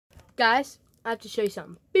Guys, I have to show you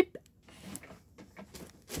something. Beep.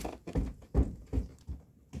 And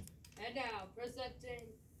now, presenting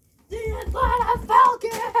the Atlanta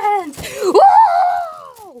Falcons!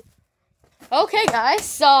 Woo! Okay, guys,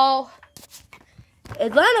 so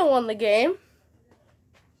Atlanta won the game.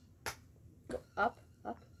 Go up,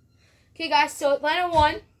 up. Okay, guys, so Atlanta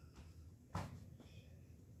won.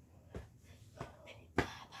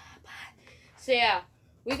 So, yeah,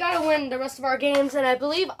 we got to win the rest of our games, and I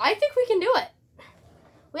think we can do it.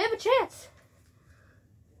 We have a chance.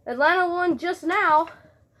 Atlanta won just now.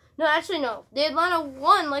 No, actually, no. The Atlanta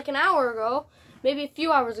won like an hour ago, maybe a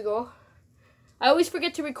few hours ago. I always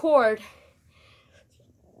forget to record.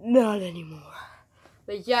 Not anymore.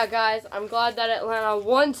 But, yeah, guys, I'm glad that Atlanta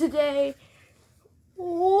won today.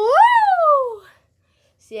 Woo!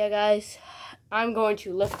 So, yeah, guys, I'm going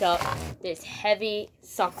to lift up this heavy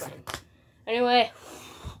something. Anyway,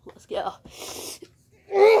 let's go.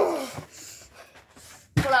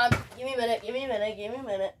 Hold on. Give me a minute. Give me a minute. Give me a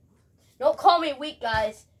minute. Don't call me weak,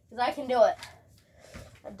 guys, because I can do it.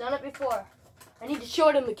 I've done it before. I need to show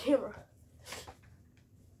it in the camera.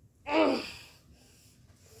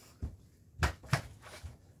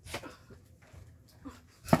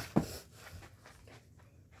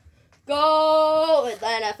 Go,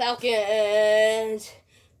 Atlanta Falcons!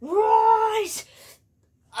 Rise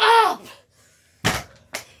up!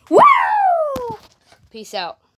 Woo! Peace out.